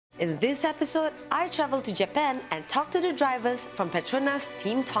In this episode, I traveled to Japan and talked to the drivers from PETRONAS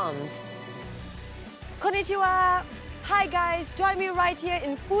Team TOM'S. Konnichiwa! Hi guys, join me right here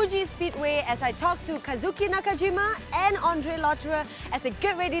in Fuji Speedway as I talk to Kazuki Nakajima and Andre Lotterer as they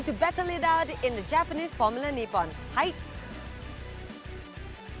get ready to battle it out in the Japanese Formula Nippon. Hi!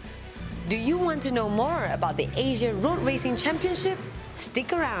 Do you want to know more about the Asia Road Racing Championship?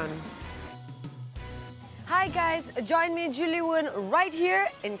 Stick around! Hi guys, join me Woon right here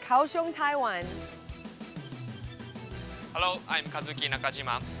in Kaohsiung, Taiwan. Hello, I'm Kazuki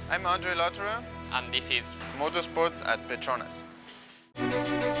Nakajima. I'm Andre Lotterer, And this is Motorsports at PETRONAS.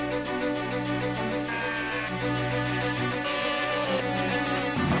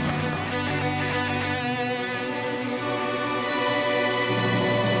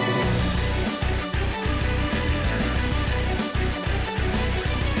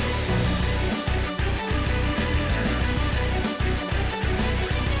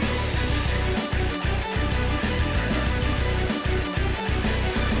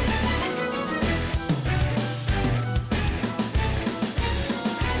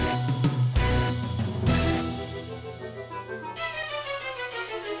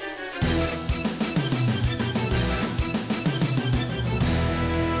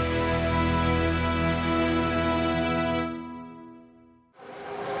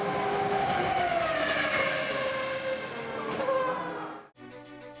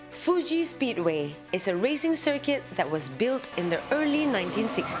 Fuji Speedway is a racing circuit that was built in the early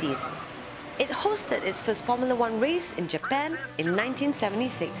 1960s. It hosted its first Formula One race in Japan in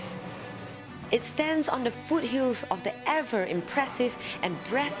 1976. It stands on the foothills of the ever-impressive and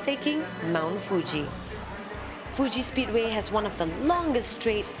breathtaking Mount Fuji. Fuji Speedway has one of the longest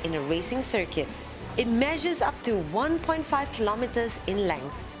straight in a racing circuit. It measures up to 1.5 kilometers in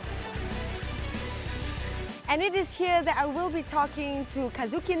length. And it is here that I will be talking to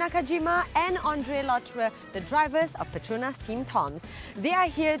Kazuki Nakajima and Andre Lotterer, the drivers of PETRONAS Team TOM'S. They are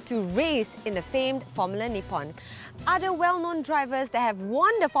here to race in the famed Formula Nippon. Other well-known drivers that have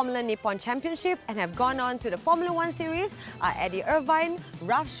won the Formula Nippon Championship and have gone on to the Formula One series are Eddie Irvine,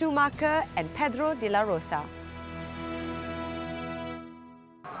 Ralf Schumacher and Pedro de la Rosa.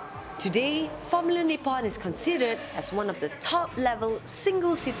 Today, Formula Nippon is considered as one of the top-level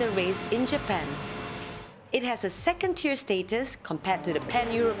single-seater race in Japan. It has a second-tier status compared to the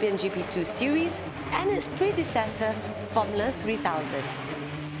Pan-European GP2 series and its predecessor, Formula 3000.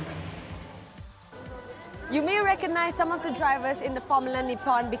 You may recognize some of the drivers in the Formula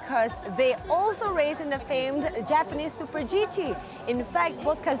Nippon because they also race in the famed Japanese Super GT. In fact,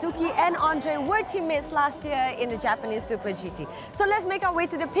 both Kazuki and Andre were teammates last year in the Japanese Super GT. So let's make our way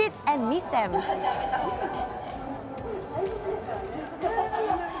to the pit and meet them.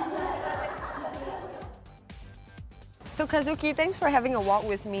 So Kazuki, thanks for having a walk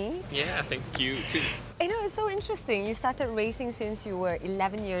with me. yeah, thank you too. You know, it's so interesting. You started racing since you were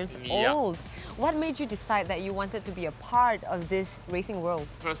 11 years old. What made you decide that you wanted to be a part of this racing world?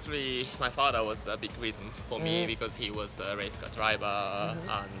 Firstly, my father was a big reason for me because he was a race car driver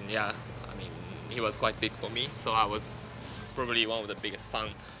and yeah, I mean, he was quite big for me. So I was probably one of the biggest fan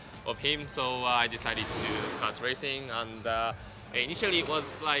of him. So I decided to start racing and initially it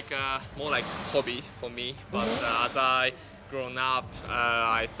was like more like hobby for me, but as I grown up,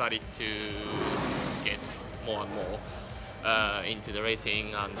 I started to get more and more into the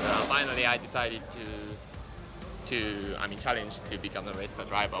racing, and finally I decided to challenge to become a race car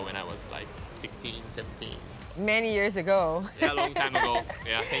driver when I was like 16, 17. Many years ago. Yeah, a long time ago.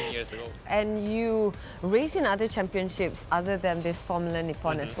 Yeah, 10 years ago. And you race in other championships other than this Formula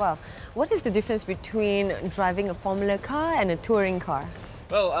Nippon as well. What is the difference between driving a Formula car and a touring car?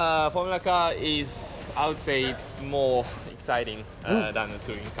 Well, Formula car is, I would say it's more exciting than a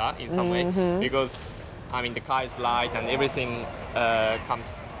touring car in some way, because I mean the car is light and everything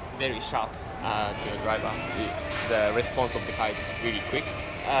comes very sharp to a driver. The response of the car is really quick.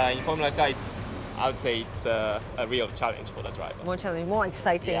 In Formula car, I would say it's a real challenge for the driver. More challenging, more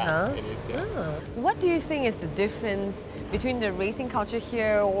exciting, huh? It is, yeah. What do you think is the difference between the racing culture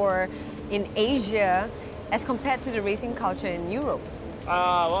here or in Asia as compared to the racing culture in Europe?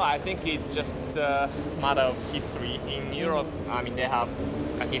 Well, I think it's just a matter of history. In Europe, I mean, they have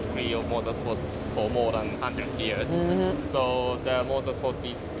a history of motorsport for more than 100 years. So the motorsport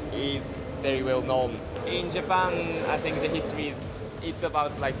is very well known. In Japan, I think the history it's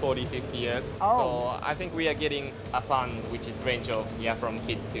about like 40, 50 years. So I think we are getting a fan which is range of from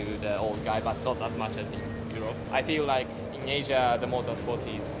kid to the old guy, but not as much as in Europe. I feel like in Asia the motorsport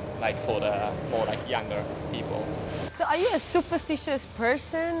is like for the more like younger people. So are you a superstitious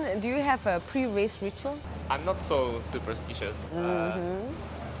person? Do you have a pre-race ritual? I'm not so superstitious.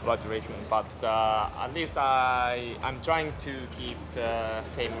 about racing, but at least I'm trying to keep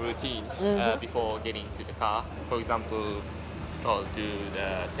same routine before getting to the car. For example, do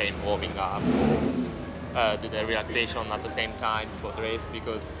the same warming up, or do the relaxation at the same time before the race,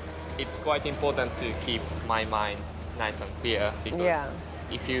 because it's quite important to keep my mind nice and clear, because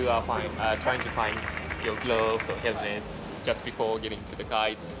if you are trying to find your gloves or helmets just before getting to the car,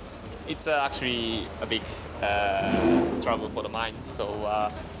 it's actually a big trouble for the mind. So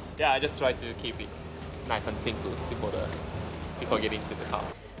I just try to keep it nice and simple before getting to the car.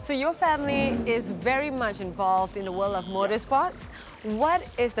 So your family is very much involved in the world of motorsports. What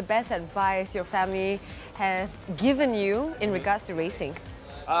is the best advice your family has given you in regards to racing?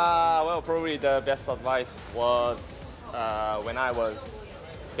 Well, probably the best advice was when I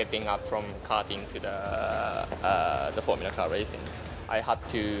was stepping up from karting to the Formula Car racing. I had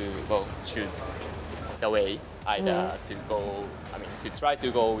to choose the way, either to try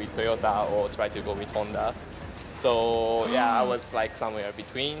to go with Toyota or try to go with Honda. So I was like somewhere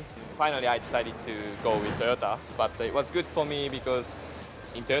between. Finally, I decided to go with Toyota, but it was good for me because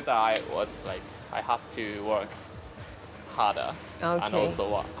in Toyota I have to work harder and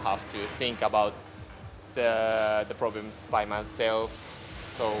also have to think about the problems by myself.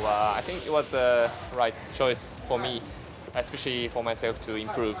 So I think it was a right choice for me, especially for myself to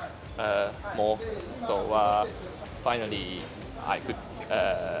improve more. So finally I could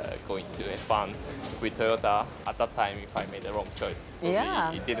go into F1 with Toyota. At that time, if I made the wrong choice,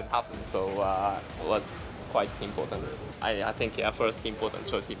 it didn't happen. So it was quite important. I think first important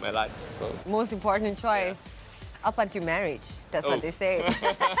choice in my life. So most important choice up until marriage. That's what they say.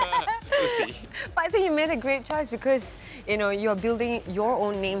 We'll see. But I think you made a great choice because you're building your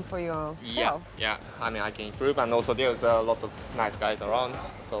own name for yourself. Yeah. I mean, I can improve, and also there's a lot of nice guys around.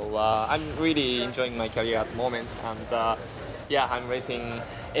 So I'm really enjoying my career at the moment, and I'm racing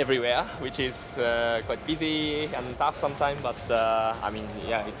everywhere, which is quite busy and tough sometimes, but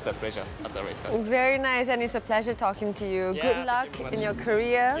it's a pleasure as a race car. Very nice, and it's a pleasure talking to you. Yeah, good luck in your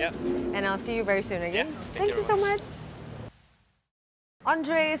career, and I'll see you very soon again. Yeah, Thank you so much.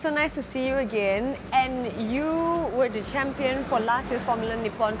 Andre, so nice to see you again, and you were the champion for last year's Formula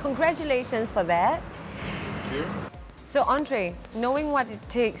Nippon. Congratulations for that. Thank you. So Andre, knowing what it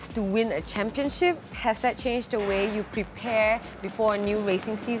takes to win a championship, has that changed the way you prepare before a new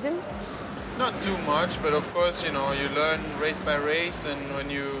racing season? Not too much, but of course, you learn race by race, and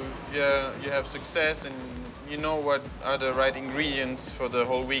when you have success and you know what are the right ingredients for the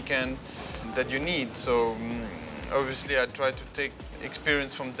whole weekend that you need. So obviously I try to take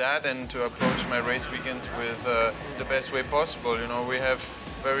experience from that and to approach my race weekends with the best way possible. We have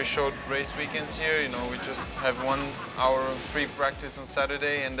very short race weekends here. We just have 1 hour of free practice on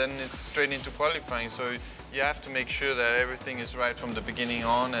Saturday, and then it's straight into qualifying. So you have to make sure that everything is right from the beginning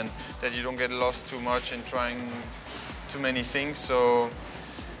on, and that you don't get lost too much in trying too many things. So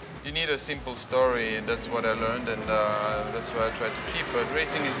you need a simple story, and that's what I learned, and that's what I try to keep. But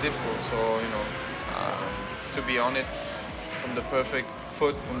racing is difficult, so to be on it from the perfect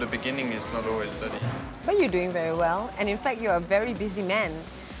foot from the beginning is not always that easy. But you're doing very well, and in fact you're a very busy man.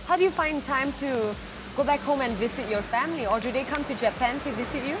 How do you find time to go back home and visit your family, or do they come to Japan to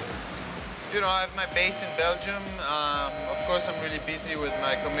visit you? I have my base in Belgium. Of course, I'm really busy with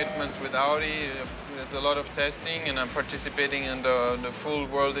my commitments with Audi. There's a lot of testing, and I'm participating in the full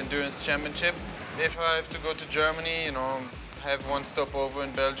World Endurance Championship. If I have to go to Germany, have one stopover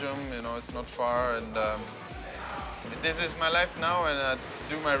in Belgium, it's not far, and this is my life now, and I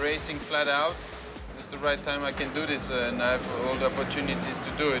do my racing flat out. It's the right time I can do this, and I have all the opportunities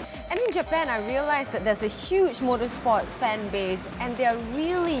to do it. And in Japan, I realized that there's a huge motorsports fan base, and they're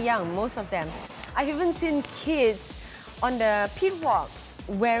really young, most of them. I've even seen kids on the pit walk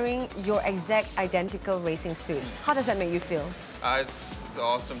wearing your exact identical racing suit. How does that make you feel? It's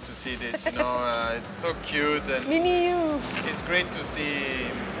awesome to see this, it's so cute, and Mini you! It's great to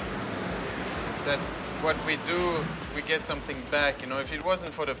see that what we do, we get something back. If it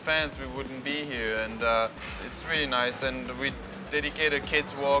wasn't for the fans, we wouldn't be here, and it's really nice. And we dedicate a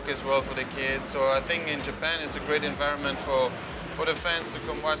kids walk as well for the kids. So I think in Japan it's a great environment for the fans to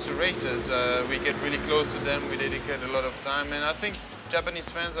come watch the races. We get really close to them. We dedicate a lot of time, and I think Japanese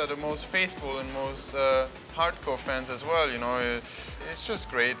fans are the most faithful and most hardcore fans as well. It's just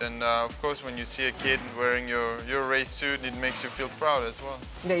great, and of course when you see a kid wearing your race suit, it makes you feel proud as well.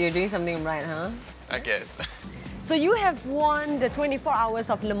 That you're doing something right, huh? I guess. So you have won the 24 Hours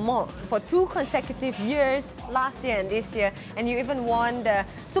of Le Mans for 2 consecutive years, last year and this year, and you even won the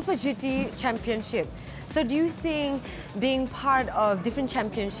Super GT Championship. So do you think being part of different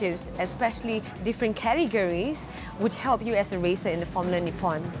championships, especially different categories, would help you as a racer in the Formula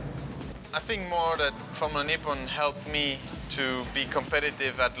Nippon? I think more that Formula Nippon helped me to be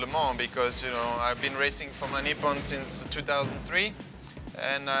competitive at Le Mans because, you know, I've been racing Formula Nippon since 2003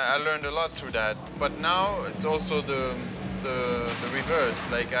 and I learned a lot through that. But now it's also the reverse.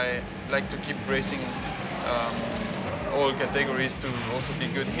 Like I like to keep racing all categories to also be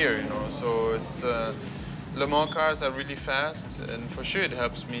good here, you know. So it's Le Mans cars are really fast, and for sure it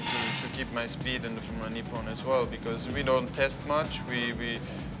helps me to keep my speed in the Formula Nippon as well, because we don't test much. We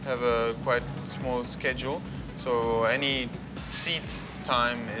have a quite small schedule, so any seat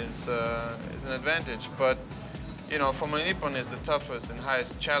time is an advantage. But you know, Formula Nippon is the toughest and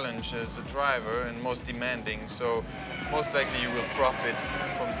highest challenge as a driver and most demanding. So most likely you will profit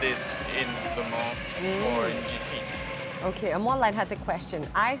from this in Le Mans or in GT. Okay, a more lighthearted question.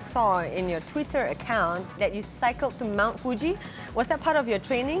 I saw in your Twitter account that you cycled to Mount Fuji. Was that part of your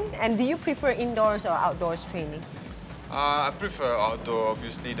training? And do you prefer indoors or outdoors training? I prefer outdoor,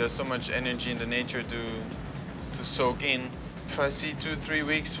 obviously. There's so much energy in the nature to soak in. If I see 2-3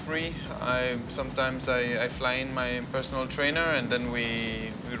 weeks free, sometimes I fly in my personal trainer and then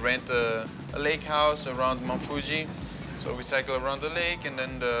we rent a lake house around Mount Fuji. So we cycle around the lake, and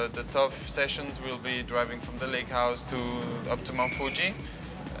then the tough sessions will be driving from the lake house up to Mount Fuji.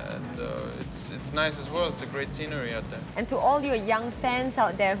 And it's nice as well. It's a great scenery out there. And to all your young fans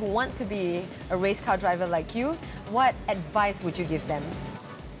out there who want to be a race car driver like you, what advice would you give them?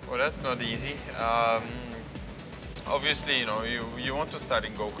 Well, that's not easy. Obviously, you know, you want to start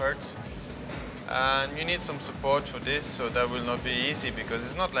in go-karts. And you need some support for this, so that will not be easy, because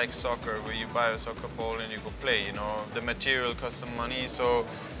it's not like soccer where you buy a soccer ball and you go play, you know. The material costs some money, so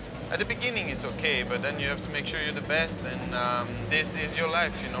at the beginning it's okay, but then you have to make sure you're the best, and this is your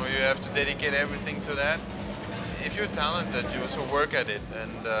life, you know. You have to dedicate everything to that. If you're talented, you also work at it,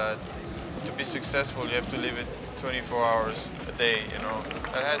 and to be successful you have to live it 24 hours a day, you know.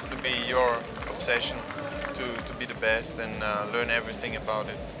 That has to be your obsession to be the best and learn everything about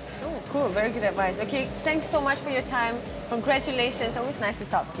it. Oh, cool. Very good advice. Okay, thanks so much for your time. Congratulations. Always nice to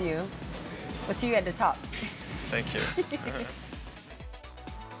talk to you. We'll see you at the top. Thank you.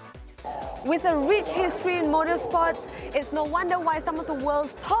 With a rich history in motorsports, it's no wonder why some of the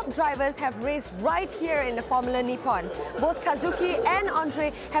world's top drivers have raced right here in the Formula Nippon. Both Kazuki and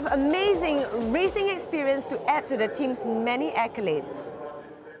Andre have amazing racing experience to add to the team's many accolades.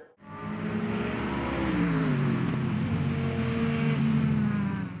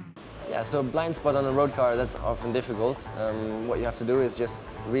 Yeah, so blind spot on a road car, that's often difficult. What you have to do is just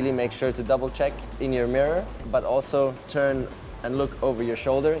really make sure to double check in your mirror, but also turn and look over your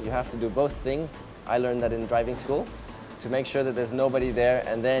shoulder. You have to do both things. I learned that in driving school, to make sure that there's nobody there,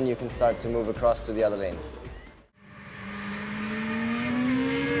 and then you can start to move across to the other lane.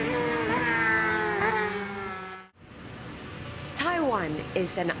 Taiwan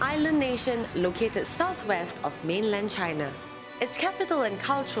is an island nation located southwest of mainland China. Its capital and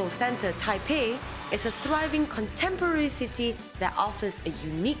cultural center, Taipei, is a thriving contemporary city that offers a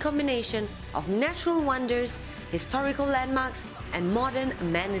unique combination of natural wonders, historical landmarks, and modern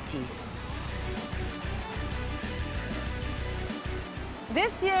amenities.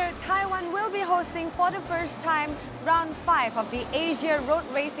 This year, Taiwan will be hosting for the first time round 5 of the Asia Road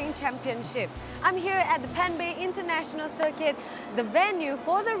Racing Championship. I'm here at the Penbay International Circuit, the venue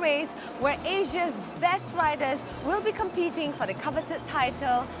for the race where Asia's best riders will be competing for the coveted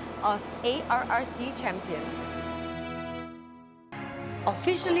title of ARRC champion.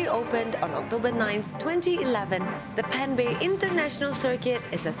 Officially opened on October 9, 2011, the Penbay International Circuit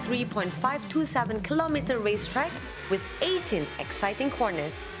is a 3.527-kilometer racetrack with 18 exciting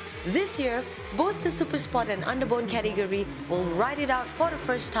corners. This year, both the Super Sport and Underbone category will ride it out for the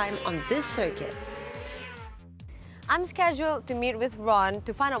first time on this circuit. I'm scheduled to meet with Ron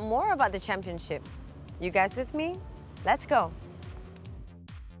to find out more about the championship. You guys with me? Let's go.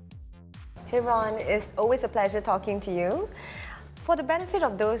 Hey Ron, it's always a pleasure talking to you. For the benefit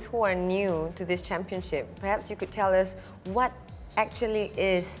of those who are new to this championship, perhaps you could tell us what actually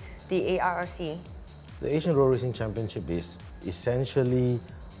is the ARRC? The Asian Road Racing Championship is essentially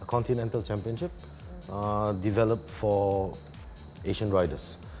a continental championship developed for Asian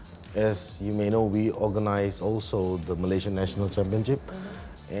riders. As you may know, we organize also the Malaysian National Championship.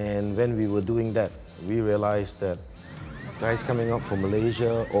 And when we were doing that, we realized that guys coming up from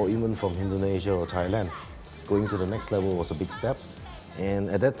Malaysia or even from Indonesia or Thailand, going to the next level was a big step. And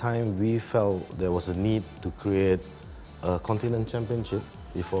at that time, we felt there was a need to create a continent championship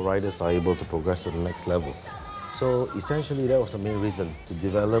before riders are able to progress to the next level. So essentially, that was the main reason, to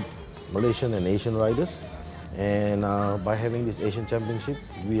develop Malaysian and Asian riders. And by having this Asian championship,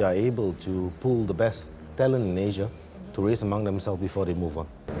 we are able to pull the best talent in Asia to race among themselves before they move on.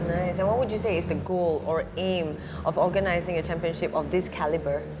 Nice. And what would you say is the goal or aim of organizing a championship of this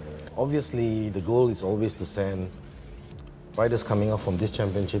caliber? Obviously, the goal is always to send riders coming up from this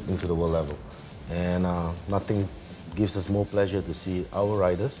championship into the world level. And nothing gives us more pleasure to see our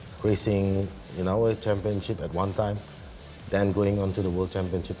riders racing in our championship at one time, then going on to the World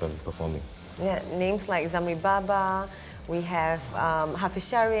Championship and performing. Yeah, names like Zamri Baba, we have Hafiz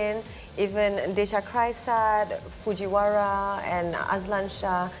Sharin, even Desha Kraisad, Fujiwara, and Azlan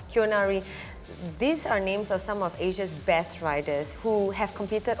Shah, Kionari. These are names of some of Asia's best riders who have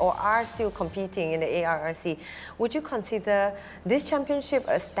competed or are still competing in the ARRC. Would you consider this championship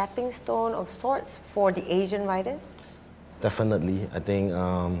a stepping stone of sorts for the Asian riders? Definitely. I think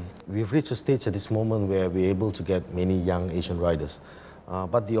we've reached a stage at this moment where we're able to get many young Asian riders.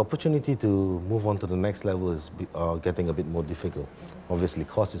 But the opportunity to move on to the next level is getting a bit more difficult. Obviously,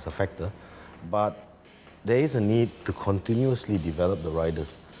 cost is a factor, but there is a need to continuously develop the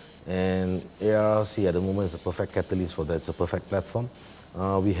riders. And ARRC at the moment is a perfect catalyst for that. It's a perfect platform.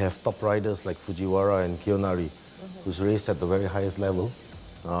 We have top riders like Fujiwara and Kionari, who's raced at the very highest level.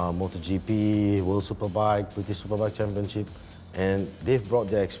 MotoGP, World Superbike, British Superbike Championship, and they've brought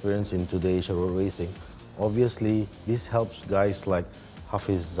their experience into the Asia road racing. Obviously, this helps guys like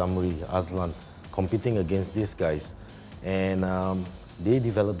Hafiz, Zamri, Azlan, competing against these guys, and they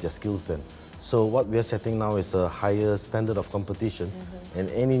develop their skills then. So what we are setting now is a higher standard of competition, and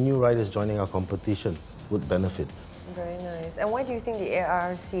any new riders joining our competition would benefit. Very nice. And why do you think the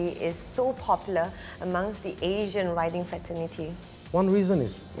ARRC is so popular amongst the Asian riding fraternity? One reason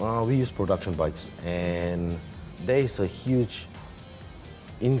is we use production bikes, and there is a huge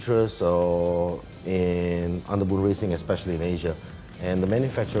interest in underboot racing, especially in Asia. And the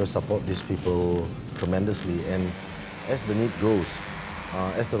manufacturers support these people tremendously. And as the need grows,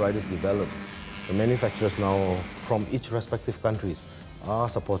 as the riders develop, the manufacturers now from each respective countries are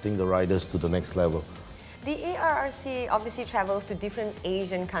supporting the riders to the next level. The ARRC obviously travels to different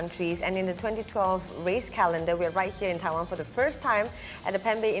Asian countries, and in the 2012 race calendar, we're right here in Taiwan for the first time at the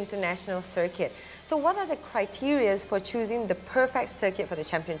Penbei International Circuit. So what are the criteria for choosing the perfect circuit for the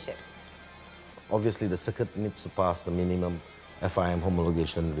championship? Obviously, the circuit needs to pass the minimum FIM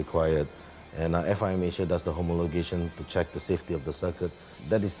homologation required, and FIM Asia does the homologation to check the safety of the circuit.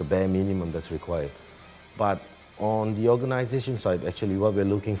 That is the bare minimum that's required. But on the organization side, actually what we're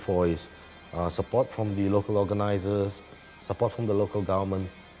looking for is support from the local organizers, support from the local government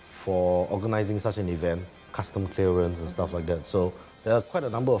for organizing such an event, custom clearance and stuff like that. So there are quite a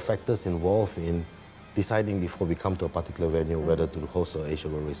number of factors involved in deciding before we come to a particular venue whether to host an Asia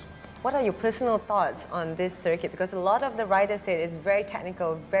Road Race. What are your personal thoughts on this circuit? Because a lot of the riders say it's very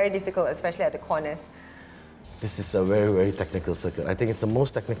technical, very difficult, especially at the corners. This is a very, very technical circuit. I think it's the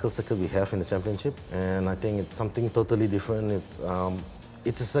most technical circuit we have in the championship, and I think it's something totally different.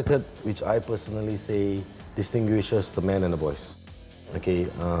 It's a circuit which I personally say distinguishes the men and the boys. Okay,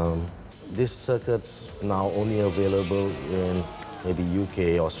 this circuit's now only available in maybe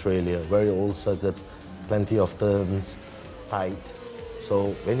UK, Australia, very old circuits, plenty of turns, tight.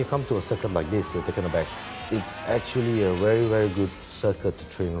 So when you come to a circuit like this, you're taken aback. It's actually a very, very good circuit to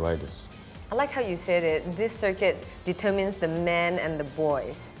train riders. I like how you said it. This circuit determines the men and the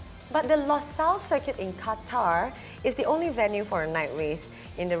boys. But the Losail circuit in Qatar is the only venue for a night race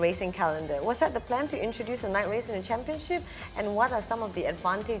in the racing calendar. Was that the plan to introduce a night race in the championship? And what are some of the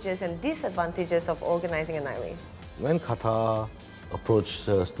advantages and disadvantages of organizing a night race? When Qatar approached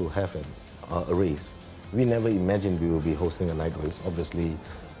us to have a race, we never imagined we would be hosting a night race. Obviously,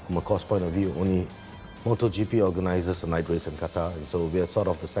 from a cost point of view, only MotoGP organizes a night race in Qatar, and so we are sort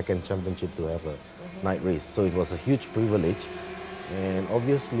of the second championship to have a night race. So it was a huge privilege, and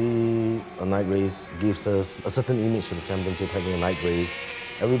obviously a night race gives us a certain image to the championship, having a night race.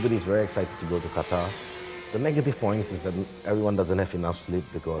 Everybody's very excited to go to Qatar. The negative points is that everyone doesn't have enough sleep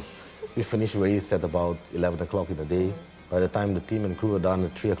because we finish race at about 11 o'clock in the day. By the time the team and crew are done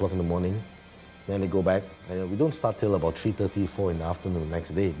at 3 o'clock in the morning, then they go back. And we don't start till about 3:30, 4 in the afternoon the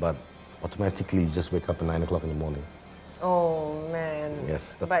next day, but automatically you just wake up at 9 o'clock in the morning. Oh man.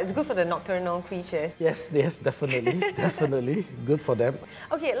 Yes. But it's good for the nocturnal creatures. Yes, definitely, definitely. Good for them.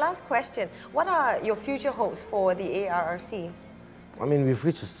 Okay, last question. What are your future hopes for the ARRC? I mean, we've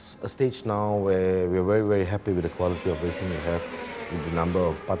reached a stage now where we're very, very happy with the quality of racing we have, with the number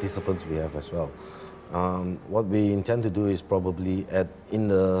of participants we have as well. What we intend to do is probably add in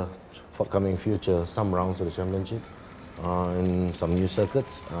the forthcoming future some rounds of the championship in some new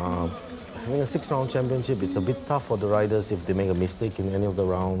circuits. Having a 6-round championship, it's a bit tough for the riders if they make a mistake in any of the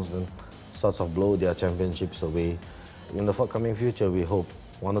rounds and sorts of blow their championships away. In the forthcoming future, we hope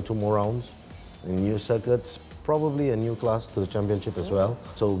 1 or 2 more rounds in new circuits, probably a new class to the championship as well,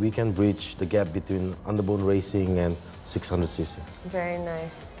 so we can bridge the gap between underbone racing and 600cc. Very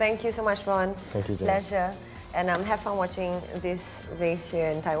nice. Thank you so much, Ron. Thank you, Jen. Pleasure. And have fun watching this race here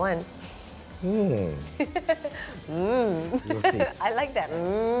in Taiwan. You'll see. I like that.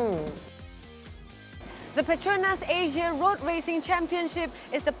 The PETRONAS Asia Road Racing Championship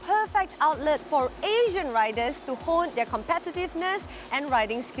is the perfect outlet for Asian riders to hone their competitiveness and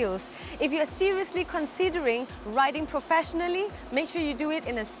riding skills. If you are seriously considering riding professionally, make sure you do it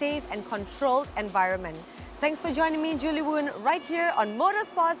in a safe and controlled environment. Thanks for joining me, Julie Woon, right here on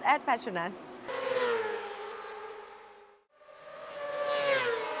Motorsports at PETRONAS.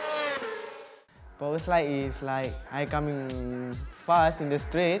 Power slide is like I coming fast in the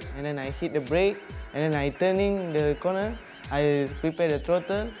straight and then I hit the brake and then I turning the corner, I prepare the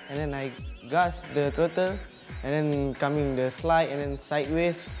throttle and then I gas the throttle and then coming the slide and then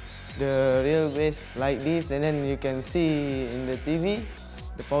sideways, the real base like this, and then you can see in the TV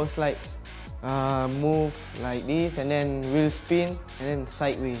the power slide move like this and then wheel spin and then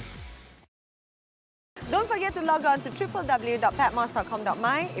sideways. Don't forget to log on to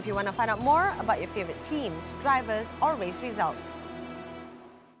www.patmos.com.my if you want to find out more about your favorite teams, drivers, or race results.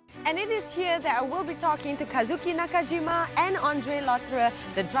 And it is here that I will be talking to Kazuki Nakajima and Andre Lotterer,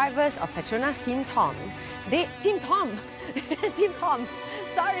 the drivers of PETRONAS Team TOM'S. Team TOM'S,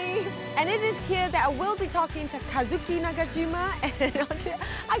 sorry. And it is here that I will be talking to Kazuki Nakajima and Andre.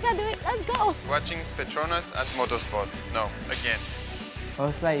 I can't do it, let's go. Watching PETRONAS at Motorsports. No, again.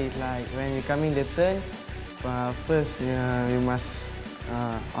 Power slide is like when you come in the turn, first you must,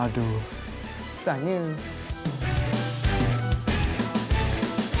 aduh, susahnya.